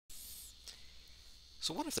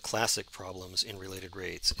So one of the classic problems in related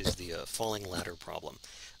rates is the falling ladder problem.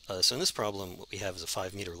 So in this problem, what we have is a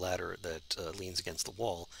 5-meter ladder that leans against the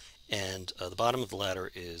wall, and the bottom of the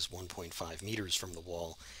ladder is 1.5 meters from the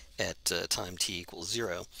wall at time t equals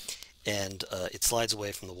 0, and it slides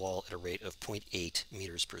away from the wall at a rate of 0.8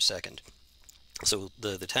 meters per second. So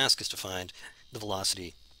the task is to find the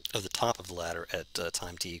velocity of the top of the ladder at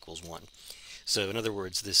time t equals 1. So in other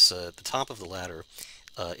words, the top of the ladder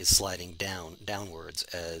is sliding downwards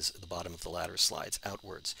as the bottom of the ladder slides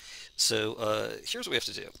outwards. So here's what we have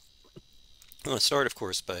to do. I'm going to start, of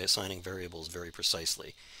course, by assigning variables very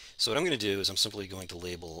precisely. So what I'm going to do is I'm simply going to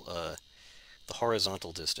label the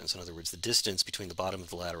horizontal distance, in other words, the distance between the bottom of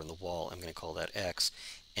the ladder and the wall, I'm going to call that x,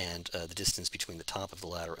 and the distance between the top of the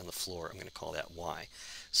ladder and the floor, I'm going to call that y.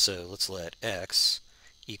 So let's let x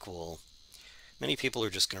equal, many people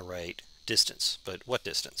are just going to write distance, but what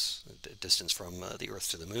distance? Distance from the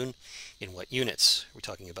Earth to the Moon. In what units? We're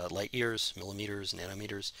talking about light years, millimeters,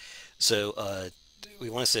 nanometers. So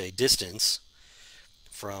we want to say distance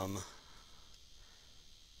from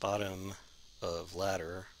bottom of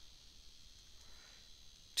ladder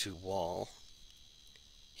to wall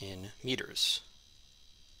in meters.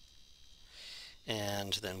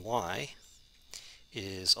 And then y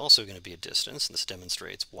is also going to be a distance, and this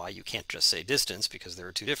demonstrates why you can't just say distance, because there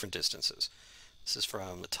are two different distances. This is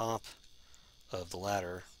from the top of the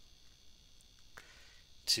ladder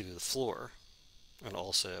to the floor, and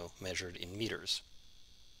also measured in meters.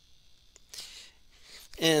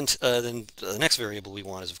 And then the next variable we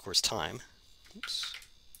want is, of course, time. Oops.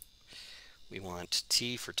 We want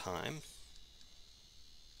t for time.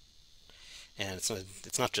 And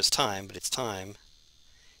it's not just time, but it's time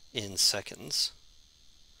in seconds.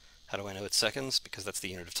 How do I know it's seconds? Because that's the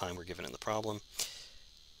unit of time we're given in the problem.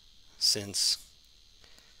 Since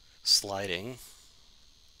sliding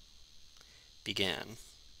began.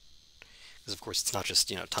 Because of course it's not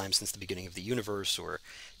just time since the beginning of the universe or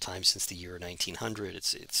time since the year 1900.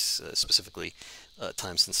 It's specifically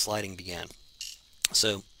time since sliding began.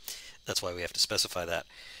 So that's why we have to specify that.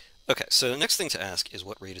 Okay, so the next thing to ask is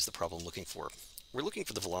what rate is the problem looking for? We're looking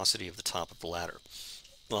for the velocity of the top of the ladder.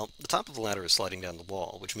 Well, the top of the ladder is sliding down the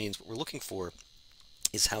wall, which means what we're looking for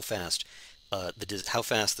is how fast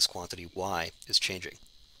this quantity y is changing.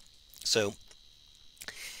 So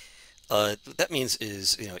that means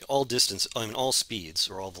is all distance, all speeds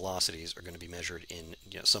or all velocities are going to be measured in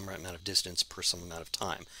some amount of distance per some amount of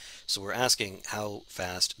time. So we're asking how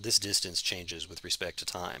fast this distance changes with respect to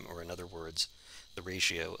time, or in other words, the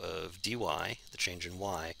ratio of dy, the change in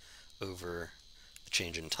y, over the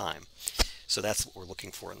change in time. So that's what we're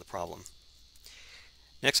looking for in the problem.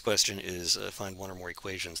 Next question is find one or more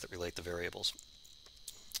equations that relate the variables.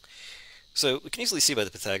 So we can easily see by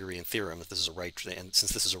the Pythagorean theorem that this is a right, and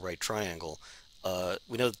since this is a right triangle,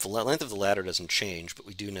 we know that the length of the ladder doesn't change, but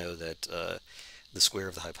we do know that the square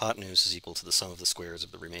of the hypotenuse is equal to the sum of the squares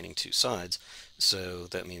of the remaining two sides. So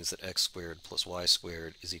that means that x squared plus y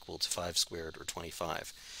squared is equal to 5 squared, or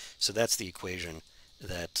 25. So that's the equation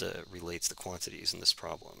that relates the quantities in this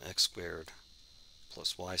problem. X squared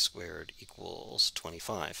plus y squared equals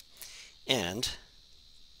 25. And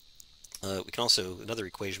we can also, another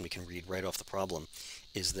equation we can read right off the problem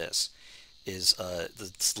is this,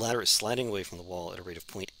 the ladder is sliding away from the wall at a rate of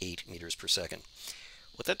 0.8 meters per second.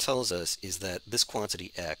 What that tells us is that this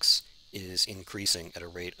quantity x is increasing at a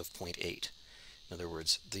rate of 0.8. In other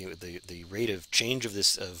words, the rate of change of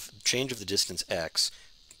the distance x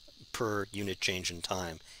per unit change in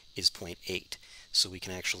time is 0.8. So we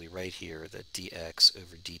can actually write here that dx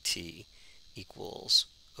over dt equals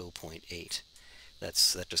 0.8. That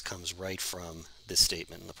just comes right from this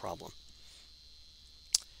statement in the problem.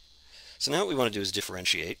 So now what we want to do is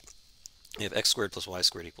differentiate. We have x squared plus y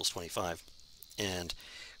squared equals 25, and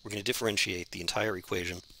we're going to differentiate the entire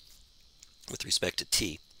equation with respect to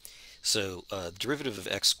t. So the derivative of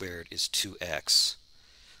x squared is 2x,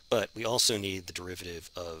 but we also need the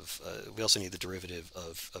derivative of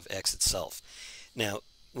x itself. Now,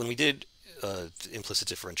 when we did implicit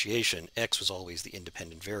differentiation, x was always the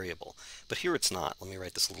independent variable, but here it's not. Let me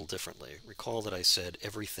write this a little differently. Recall that I said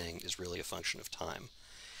everything is really a function of time.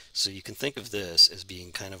 So you can think of this as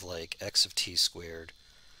being kind of like x of t squared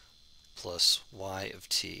plus y of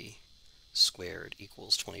t squared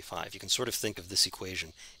equals 25. You can sort of think of this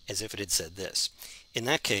equation as if it had said this. In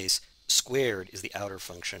that case, squared is the outer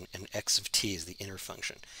function and x of t is the inner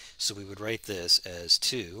function. So we would write this as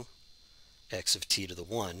 2 x of t to the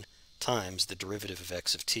 1 times the derivative of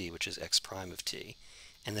x of t, which is x prime of t.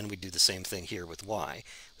 And then we do the same thing here with y.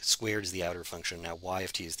 Squared is the outer function. Now y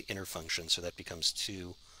of t is the inner function, so that becomes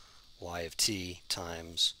 2 y of t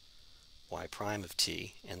times y prime of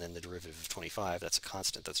t, and then the derivative of 25, that's a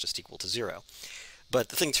constant, that's just equal to 0. But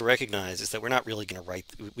the thing to recognize is that we're not really going to write,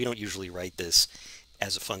 we don't usually write this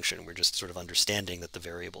as a function. We're just sort of understanding that the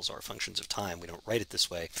variables are functions of time. We don't write it this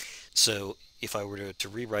way. So if I were to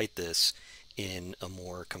rewrite this in a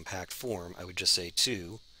more compact form, I would just say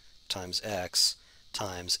 2 times x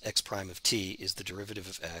times x prime of t is the derivative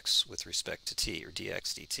of x with respect to t, or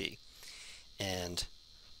dx dt. And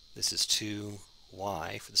this is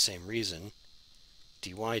 2y, for the same reason,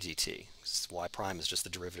 dy dt. Y prime is just the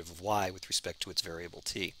derivative of y with respect to its variable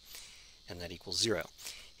t, and that equals 0.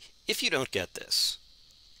 If you don't get this,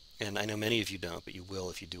 and I know many of you don't, but you will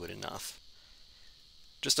if you do it enough,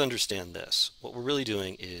 just understand this. What we're really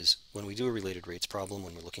doing is, when we do a related rates problem,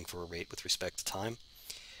 when we're looking for a rate with respect to time,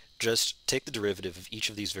 just take the derivative of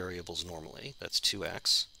each of these variables normally, that's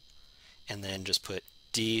 2x, and then just put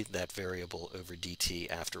d, that variable, over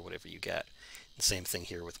dt after whatever you get. The same thing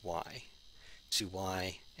here with y.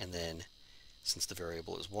 2y, and then since the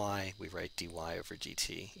variable is y, we write dy over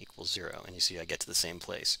dt equals 0, and you see I get to the same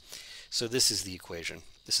place. So this is the equation.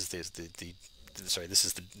 This is the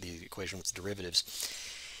equation with the derivatives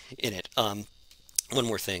in it. One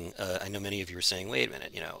more thing, I know many of you are saying, wait a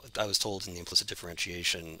minute, I was told in the implicit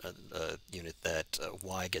differentiation unit that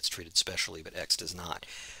y gets treated specially, but x does not.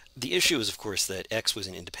 The issue is, of course, that x was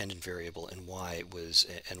an independent variable and y was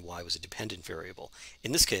a dependent variable.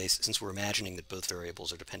 In this case, since we're imagining that both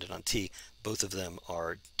variables are dependent on t, both of them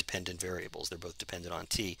are dependent variables. They're both dependent on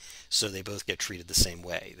t, so they both get treated the same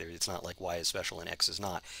way. It's not like y is special and x is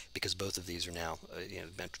not, because both of these are now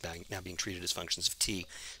now being treated as functions of t,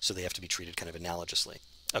 so they have to be treated kind of analogously.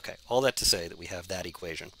 Okay, all that to say that we have that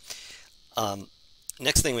equation.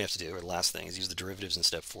 Next thing we have to do, or the last thing, is use the derivatives in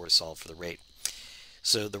step 4 to solve for the rate.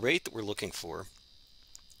 So the rate that we're looking for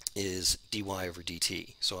is dy over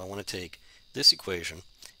dt. So I want to take this equation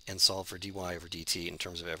and solve for dy over dt in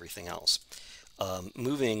terms of everything else.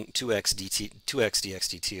 Moving 2x dx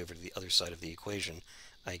dt over to the other side of the equation,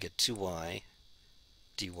 I get 2y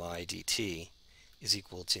dy dt is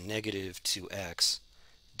equal to negative 2x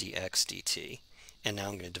dx dt. And now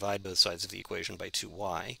I'm going to divide both sides of the equation by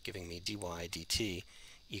 2y, giving me dy dt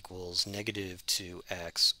equals negative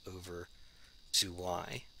 2x over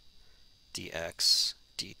 2y dx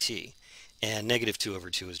dt. And negative 2 over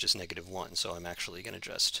 2 is just negative 1, so I'm actually going to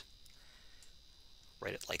just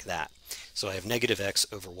write it like that. So I have negative x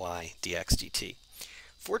over y dx dt.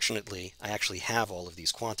 Fortunately, I actually have all of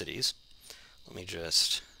these quantities. Let me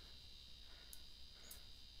just...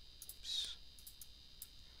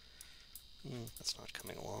 that's not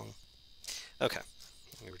coming along. Okay,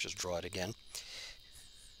 let me just draw it again.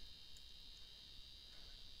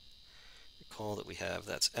 Recall that we have,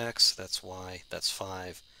 that's x, that's y, that's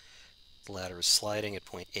 5. The ladder is sliding at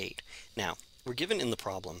point 8. Now, we're given in the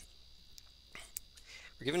problem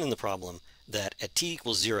that at t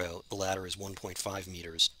equals 0, the ladder is 1.5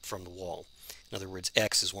 meters from the wall. In other words,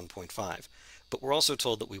 x is 1.5. But we're also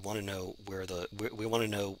told that we want to know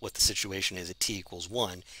what the situation is at t equals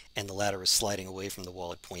 1, and the ladder is sliding away from the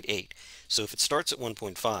wall at point 8. So if it starts at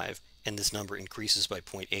 1.5 and this number increases by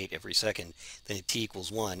 0.8 every second, then at t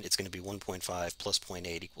equals 1, it's going to be 1.5 plus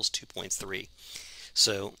 0.8 equals 2.3.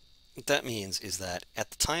 So what that means is that at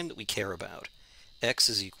the time that we care about, x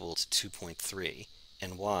is equal to 2.3,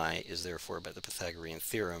 and y is therefore, by the Pythagorean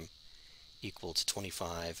theorem, equal to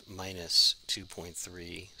 25 minus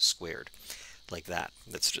 2.3 squared. Like that.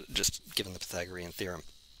 That's just given the Pythagorean theorem.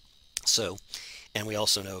 So, and we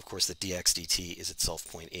also know, of course, that dx dt is itself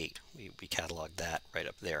 0.8. We cataloged that right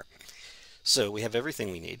up there. So we have everything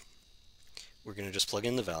we need. We're going to just plug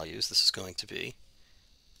in the values. This is going to be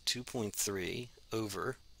 2.3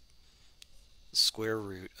 over the square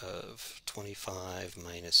root of 25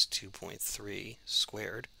 minus 2.3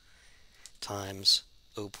 squared times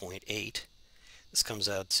 0.8. This comes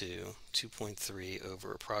out to 2.3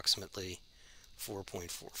 over approximately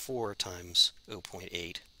 4.44 times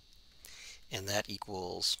 0.8, and that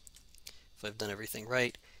equals, if I've done everything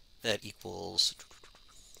right, that equals,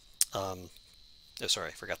 oh sorry,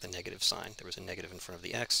 I forgot the negative sign. There was a negative in front of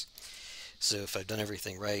the x. So if I've done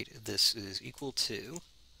everything right, this is equal to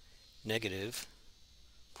negative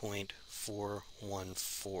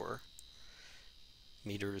 0.414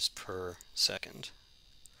 meters per second.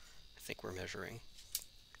 I think we're measuring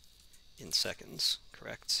in seconds,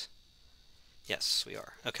 correct? Yes, we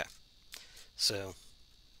are. Okay. So,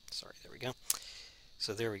 sorry, there we go.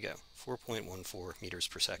 So there we go, 4.14 meters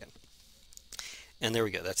per second. And there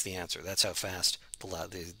we go, that's the answer. That's how fast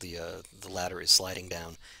the ladder is sliding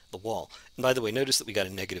down the wall. And by the way, notice that we got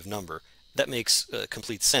a negative number. That makes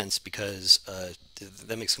complete sense because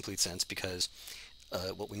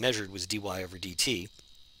what we measured was dy over dt,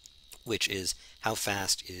 which is how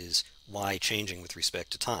fast is y changing with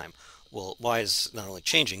respect to time. Well, y is not only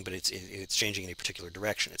changing, but it's changing in a particular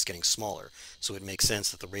direction. It's getting smaller. So it makes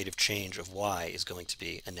sense that the rate of change of y is going to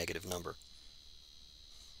be a negative number.